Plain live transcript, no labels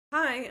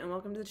Hi, and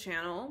welcome to the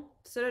channel.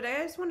 So today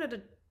I just wanted to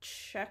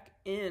check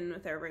in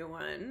with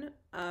everyone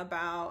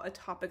about a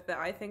topic that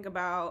I think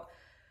about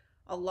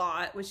a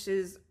lot, which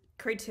is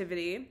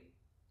creativity.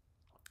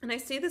 And I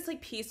see this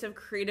piece of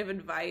creative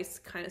advice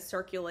kind of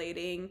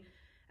circulating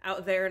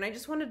out there, and I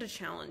just wanted to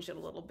challenge it a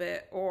little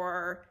bit,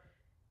 or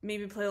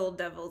maybe play a little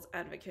devil's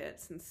advocate,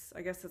 since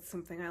I guess that's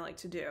something I like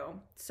to do.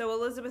 So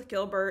Elizabeth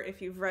Gilbert,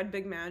 if you've read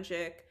Big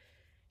Magic,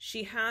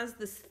 she has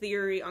this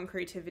theory on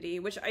creativity,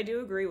 which I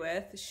do agree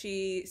with.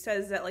 She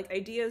says that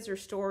ideas or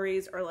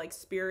stories are like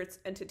spirits,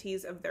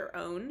 entities of their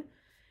own,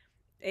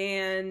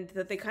 and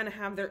that they kind of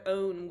have their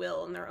own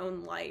will and their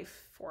own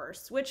life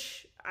force,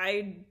 which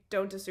I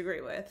don't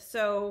disagree with.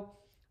 So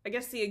I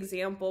guess the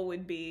example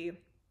would be,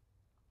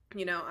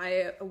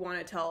 I want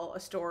to tell a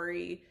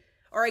story,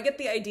 or I get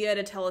the idea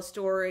to tell a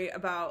story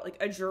about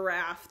a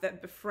giraffe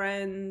that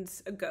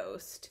befriends a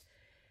ghost.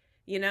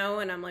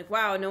 And I'm like,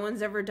 wow, no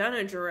one's ever done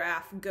a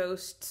giraffe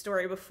ghost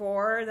story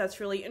before. That's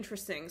really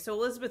interesting. So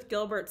Elizabeth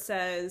Gilbert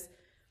says,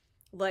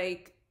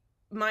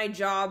 my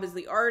job as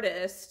the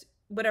artist,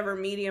 whatever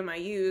medium I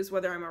use,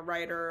 whether I'm a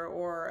writer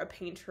or a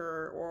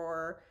painter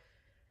or,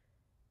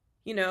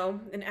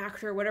 an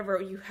actor, whatever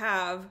you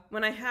have,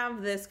 when I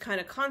have this kind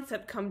of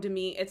concept come to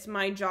me, it's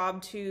my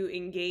job to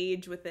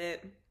engage with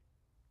it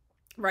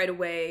right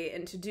away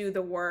and to do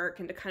the work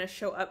and to kind of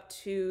show up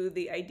to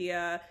the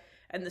idea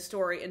and the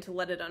story and to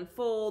let it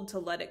unfold, to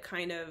let it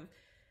kind of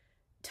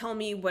tell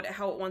me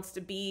how it wants to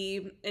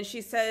be. And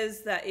she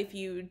says that if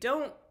you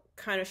don't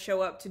kind of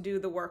show up to do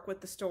the work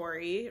with the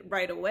story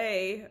right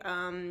away,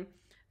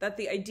 that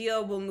the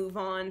idea will move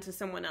on to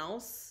someone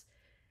else.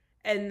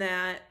 And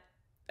that,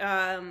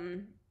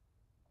 so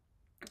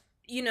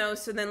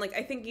then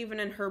I think even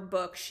in her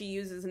book, she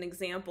uses an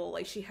example,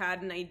 she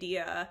had an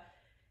idea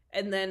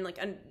and then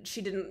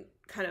she didn't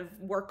kind of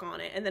work on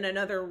it. And then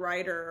another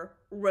writer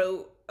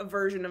wrote a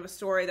version of a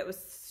story that was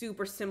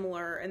super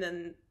similar. And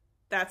then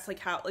that's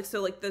how,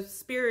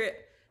 the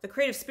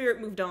creative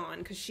spirit moved on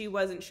because she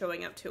wasn't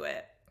showing up to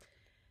it.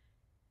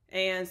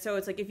 And so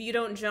it's if you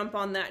don't jump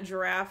on that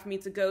giraffe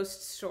meets a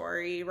ghost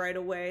story right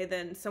away,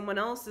 then someone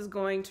else is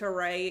going to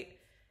write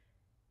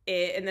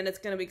it. And then it's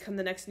going to become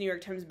the next New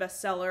York Times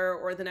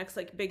bestseller or the next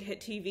big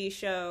hit TV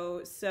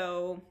show.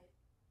 So,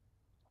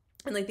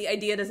 and the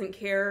idea doesn't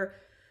care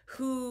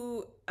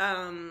who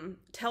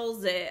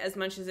tells it as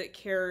much as it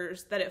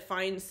cares that it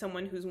finds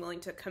someone who's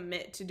willing to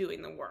commit to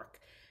doing the work.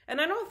 And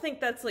I don't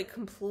think that's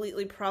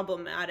completely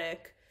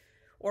problematic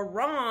or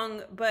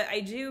wrong, but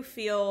I do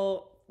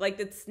feel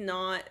it's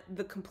not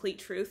the complete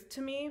truth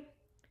to me,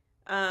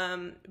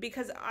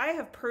 because I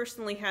have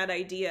personally had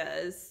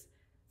ideas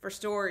for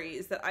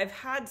stories that I've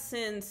had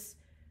since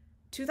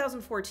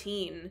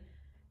 2014,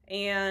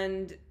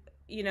 and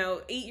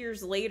 8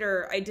 years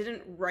later, I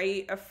didn't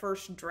write a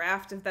first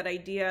draft of that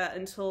idea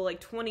until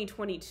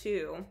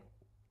 2022.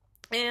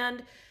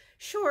 And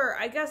sure,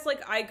 I guess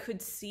I could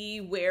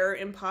see where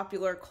in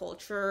popular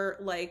culture,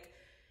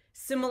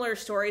 similar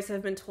stories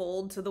have been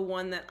told to the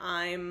one that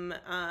I'm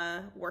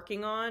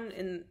working on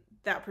in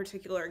that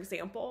particular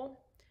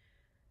example.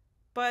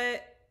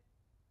 But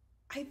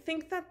I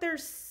think that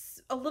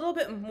there's a little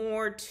bit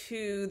more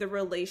to the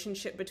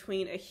relationship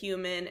between a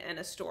human and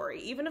a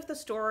story. Even if the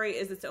story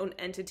is its own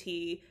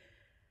entity,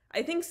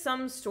 I think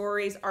some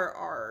stories are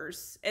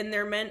ours and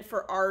they're meant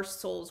for our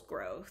soul's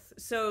growth.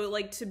 So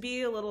to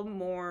be a little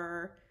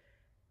more,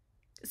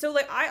 so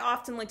I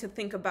often like to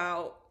think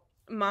about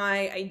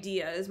my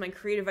ideas, my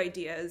creative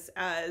ideas,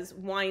 as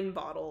wine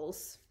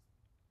bottles.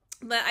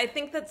 But I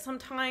think that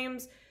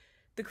sometimes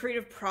the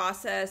creative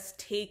process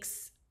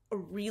takes a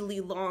really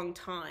long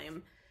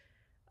time.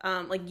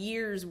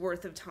 Years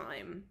worth of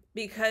time,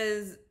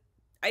 because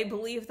I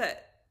believe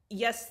that,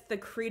 yes, the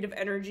creative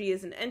energy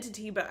is an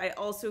entity, but I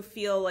also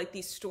feel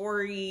these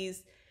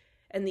stories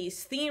and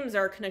these themes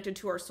are connected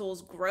to our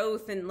soul's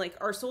growth, and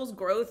our soul's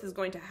growth is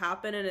going to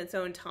happen in its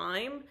own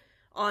time,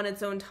 on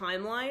its own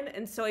timeline.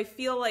 And so I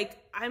feel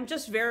I'm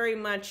just very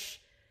much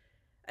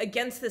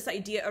against this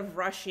idea of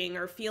rushing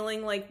or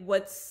feeling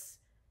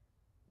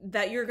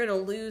that you're going to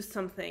lose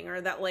something,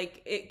 or that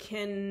it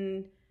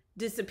can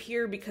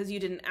disappear because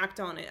you didn't act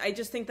on it. I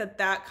just think that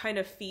that kind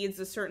of feeds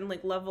a certain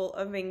level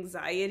of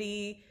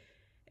anxiety,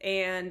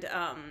 and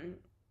I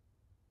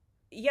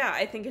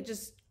think it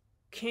just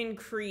can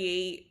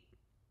create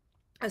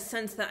a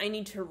sense that I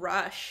need to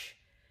rush,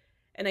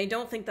 and I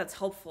don't think that's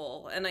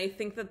helpful. And I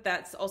think that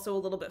that's also a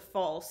little bit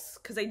false,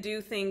 because I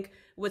do think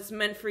what's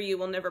meant for you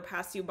will never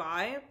pass you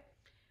by.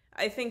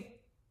 I think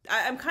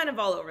I'm kind of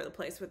all over the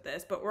place with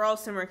this, but we're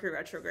also Mercury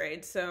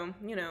retrograde, so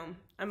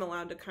I'm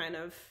allowed to kind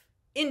of,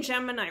 in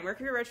Gemini,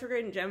 Mercury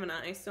retrograde in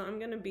Gemini, so I'm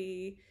going to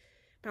be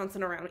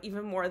bouncing around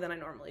even more than I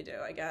normally do,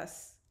 I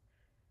guess.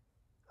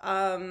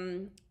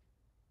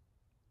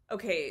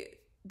 Okay,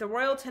 the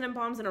Royal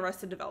Tenenbaums and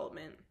Arrested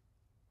Development.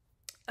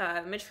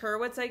 Mitch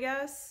Hurwitz, I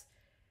guess,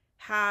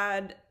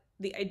 had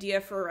the idea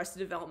for Arrested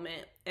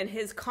Development, and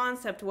his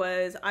concept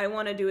was, I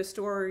want to do a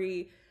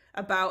story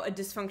about a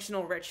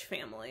dysfunctional rich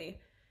family.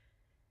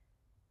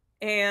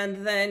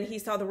 And then he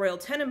saw the Royal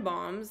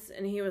Tenenbaums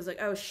and he was like,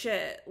 oh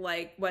shit,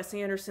 like Wes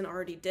Anderson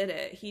already did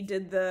it. He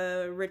did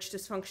the rich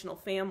dysfunctional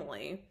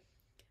family.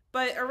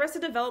 But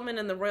Arrested Development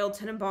and the Royal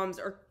Tenenbaums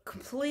are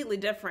completely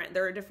different.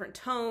 They're a different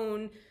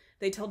tone.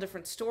 They tell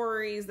different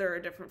stories. They're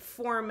a different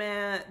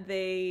format.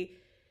 They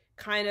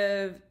kind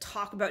of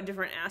talk about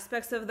different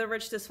aspects of the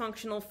rich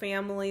dysfunctional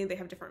family. They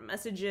have different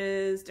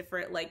messages,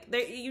 different, like,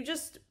 you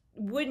just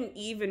wouldn't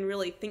even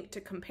really think to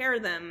compare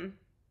them.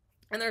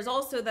 And there's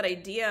also that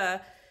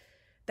idea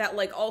that,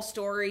 like, all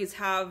stories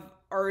have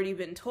already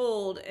been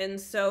told. And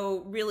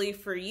so really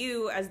for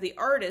you as the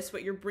artist,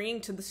 what you're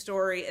bringing to the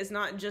story is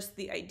not just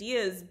the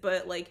ideas,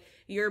 but like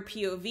your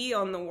POV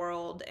on the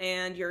world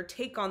and your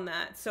take on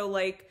that. So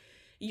like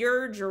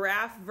your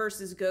giraffe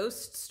versus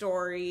ghost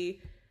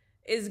story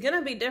is going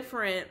to be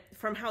different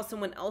from how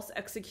someone else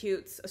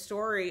executes a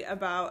story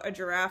about a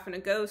giraffe and a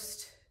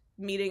ghost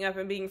meeting up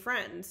and being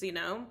friends, you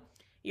know?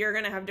 You're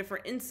going to have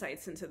different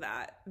insights into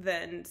that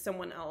than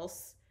someone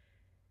else.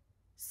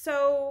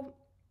 So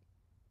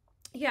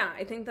yeah,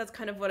 I think that's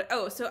kind of what,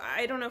 so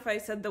I don't know if I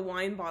said the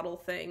wine bottle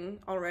thing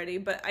already,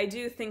 but I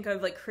do think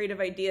of like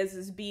creative ideas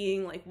as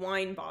being like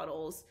wine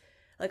bottles.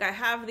 Like I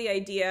have the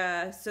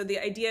idea, so the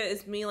idea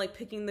is me like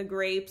picking the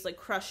grapes, like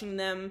crushing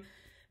them,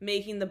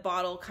 making the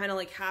bottle, kind of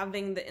like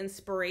having the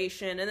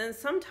inspiration. And then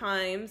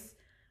sometimes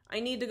I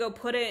need to go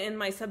put it in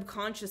my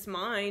subconscious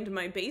mind,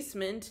 my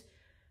basement,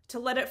 to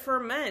let it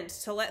ferment,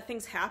 to let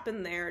things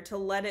happen there, to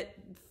let it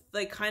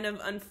like kind of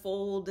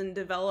unfold and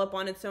develop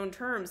on its own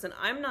terms. And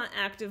I'm not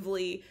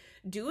actively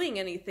doing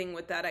anything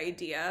with that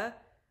idea.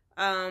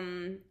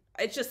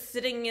 It's just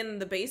sitting in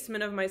the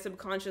basement of my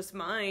subconscious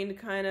mind,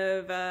 kind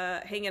of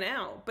hanging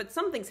out. But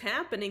something's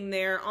happening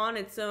there on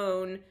its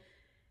own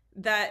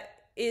that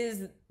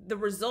is the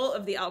result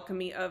of the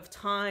alchemy of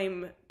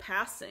time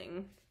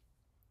passing.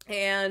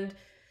 And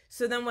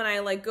so then when I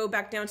like go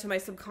back down to my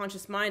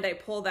subconscious mind, I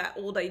pull that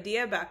old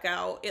idea back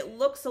out. It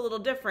looks a little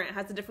different. It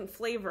has a different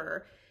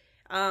flavor.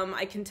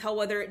 I can tell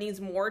whether it needs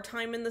more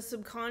time in the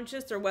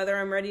subconscious or whether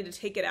I'm ready to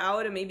take it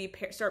out and maybe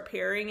start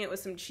pairing it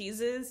with some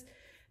cheeses.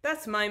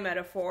 That's my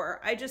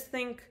metaphor. I just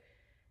think,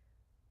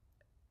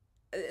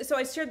 so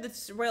I shared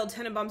this Royal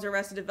Tenenbaums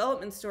Arrested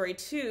Development story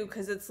too,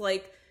 because it's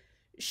like,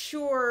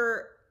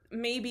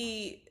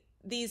 maybe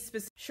these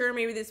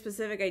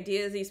specific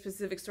ideas, these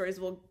specific stories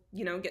will,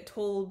 you know, get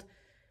told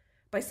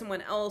by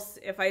someone else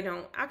if I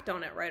don't act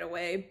on it right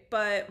away.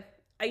 But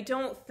I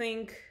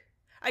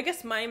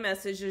guess my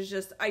message is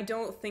just, I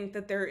don't think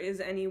that there is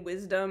any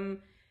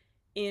wisdom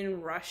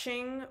in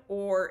rushing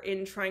or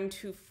in trying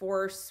to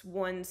force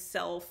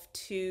oneself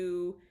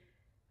to,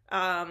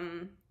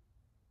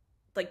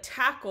 like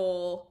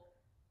tackle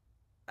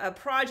a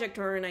project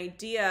or an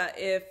idea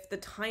if the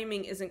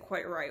timing isn't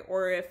quite right,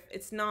 or if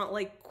it's not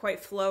like quite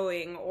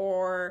flowing,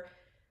 or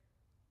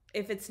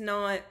if it's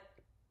not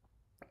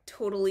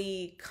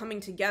totally coming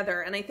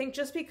together. And I think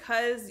just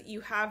because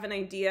you have an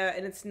idea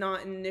and it's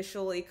not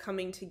initially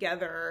coming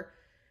together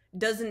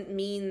doesn't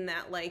mean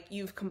that like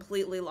you've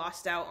completely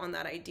lost out on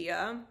that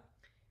idea.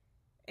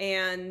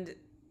 And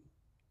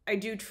I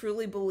do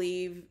truly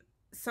believe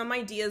some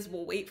ideas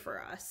will wait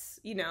for us,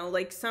 you know,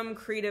 like some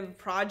creative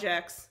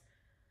projects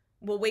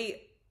will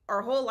wait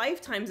our whole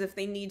lifetimes if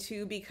they need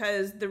to,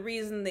 because the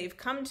reason they've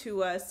come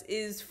to us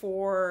is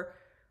for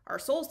our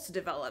souls to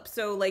develop.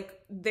 So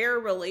like their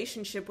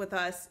relationship with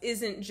us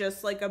isn't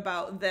just like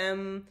about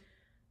them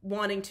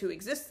wanting to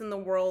exist in the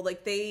world.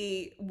 Like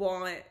they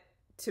want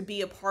to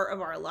be a part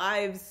of our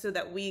lives so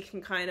that we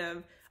can kind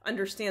of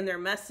understand their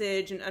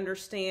message and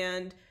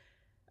understand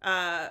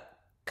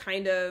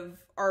kind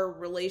of our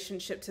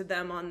relationship to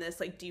them on this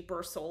like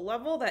deeper soul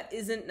level that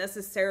isn't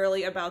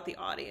necessarily about the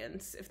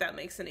audience, if that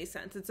makes any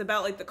sense. It's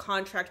about like the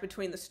contract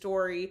between the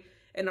story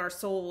and our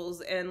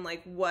souls, and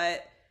like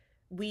what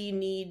we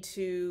need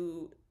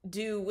to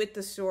do with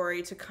the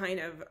story to kind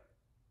of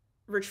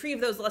retrieve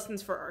those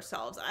lessons for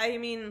ourselves. I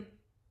mean,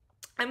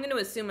 I'm going to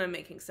assume I'm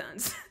making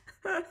sense.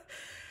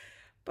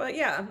 But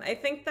yeah, I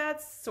think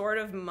that's sort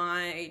of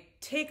my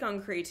take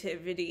on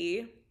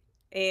creativity.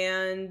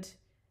 And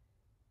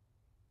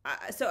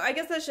so I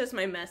guess that's just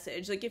my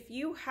message. Like if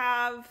you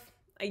have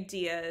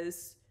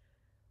ideas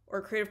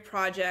or creative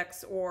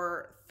projects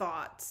or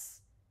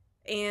thoughts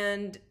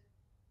and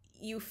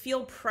you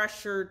feel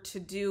pressure to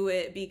do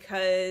it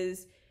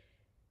because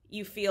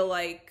you feel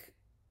like,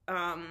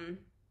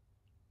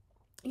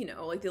 you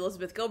know, like the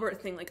Elizabeth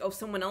Gilbert thing, like, oh,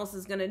 someone else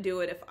is going to do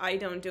it if I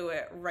don't do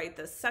it right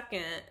this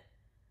second.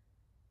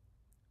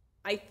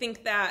 I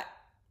think that,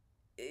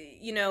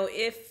 you know,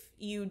 if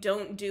you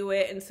don't do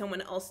it and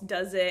someone else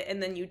does it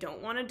and then you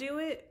don't want to do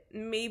it,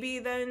 maybe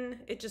then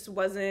it just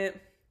wasn't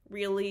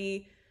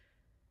really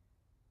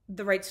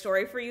the right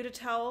story for you to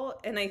tell.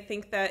 And I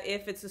think that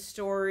if it's a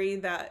story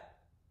that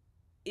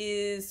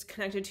is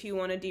connected to you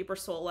on a deeper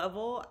soul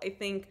level, I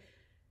think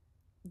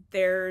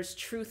there's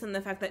truth in the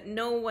fact that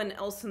no one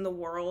else in the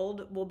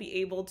world will be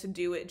able to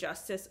do it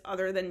justice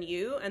other than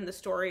you, and the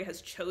story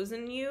has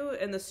chosen you,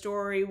 and the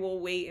story will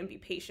wait and be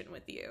patient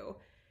with you.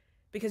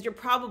 because you're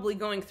probably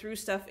going through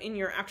stuff in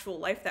your actual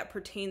life that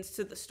pertains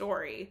to the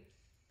story.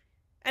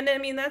 And I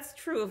mean, that's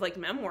true of like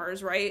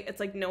memoirs, right? It's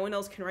like no one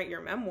else can write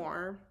your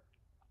memoir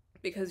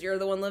because you're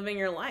the one living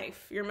your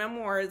life. Your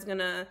memoir is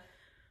gonna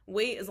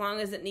wait as long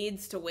as it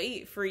needs to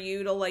wait for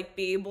you to like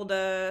be able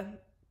to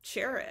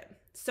share it.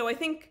 So I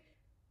think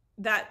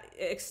that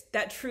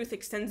that truth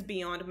extends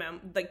beyond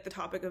like the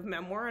topic of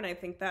memoir, and I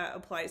think that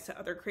applies to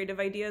other creative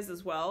ideas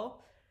as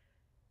well.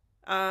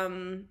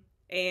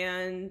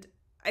 And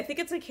I think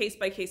it's a case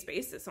by case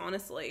basis,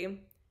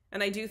 honestly.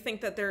 And I do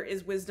think that there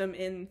is wisdom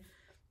in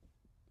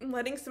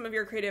letting some of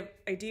your creative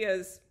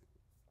ideas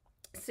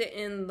sit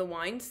in the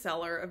wine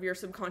cellar of your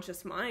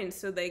subconscious mind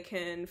so they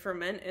can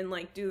ferment and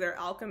like do their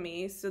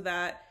alchemy so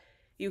that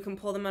you can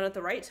pull them out at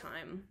the right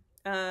time.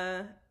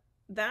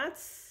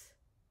 That's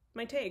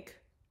my take.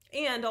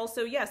 And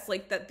also, yes,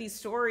 like that these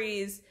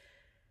stories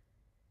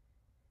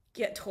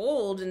get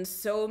told in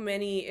so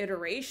many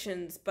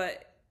iterations,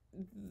 but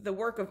the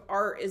work of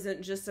art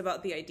isn't just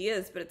about the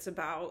ideas, but it's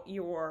about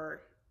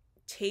your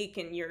take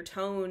and your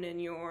tone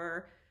and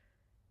your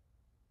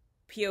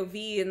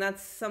POV, and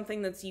that's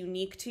something that's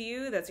unique to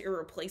you, that's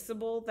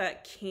irreplaceable,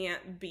 that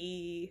can't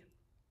be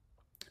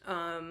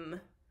done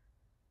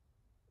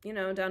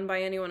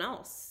by anyone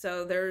else.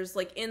 So there's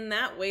like, in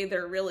that way,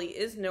 there really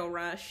is no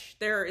rush.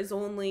 There is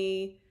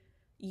only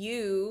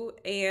you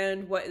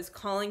and what is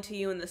calling to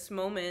you in this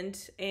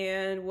moment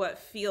and what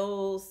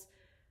feels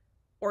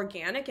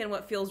organic and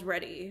what feels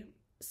ready.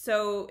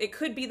 So it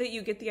could be that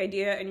you get the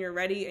idea and you're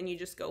ready and you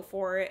just go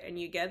for it and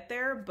you get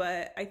there,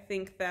 but I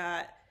think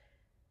that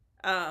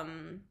I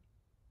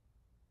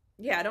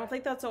don't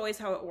think that's always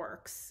how it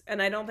works.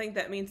 And I don't think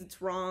that means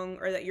it's wrong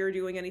or that you're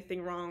doing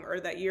anything wrong or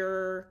that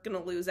you're going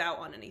to lose out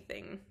on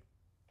anything.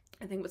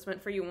 I think what's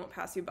meant for you won't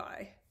pass you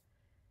by.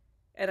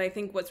 And I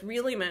think what's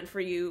really meant for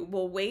you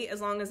will wait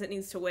as long as it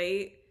needs to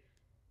wait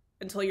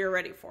until you're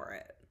ready for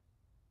it.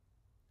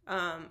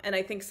 And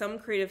I think some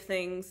creative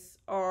things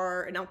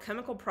are an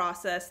alchemical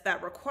process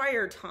that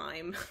require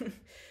time.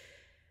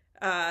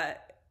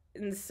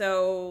 And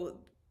so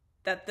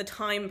that the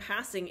time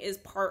passing is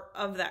part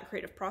of that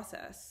creative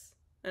process.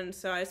 And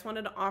so I just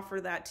wanted to offer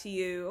that to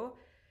you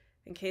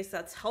in case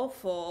that's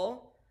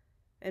helpful,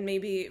 and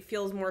maybe it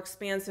feels more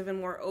expansive and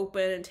more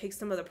open and takes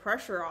some of the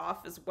pressure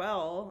off as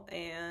well.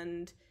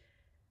 And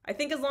I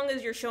think as long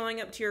as you're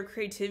showing up to your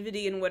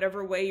creativity in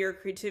whatever way your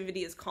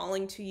creativity is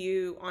calling to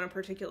you on a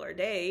particular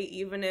day,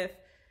 even if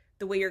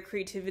the way your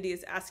creativity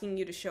is asking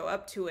you to show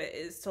up to it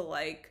is to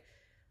like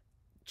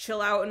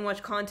chill out and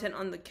watch content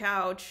on the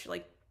couch,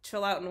 like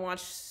chill out and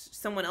watch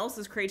someone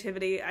else's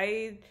creativity,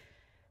 I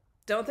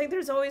don't think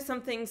there's always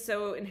something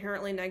so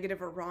inherently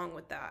negative or wrong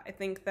with that. I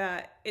think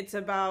that it's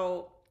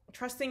about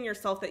trusting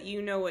yourself that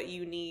you know what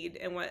you need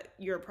and what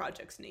your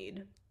projects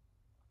need.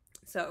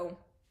 So,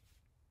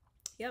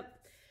 yep.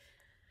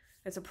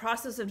 It's a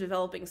process of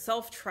developing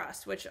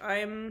self-trust, which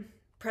I'm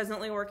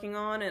presently working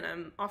on, and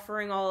I'm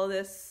offering all of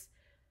this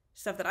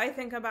stuff that I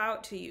think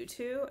about to you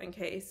too, in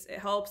case it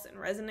helps and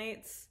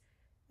resonates.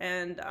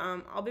 And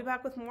I'll be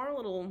back with more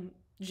little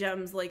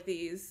gems like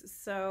these.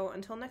 So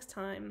until next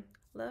time,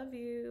 love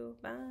you.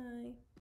 Bye.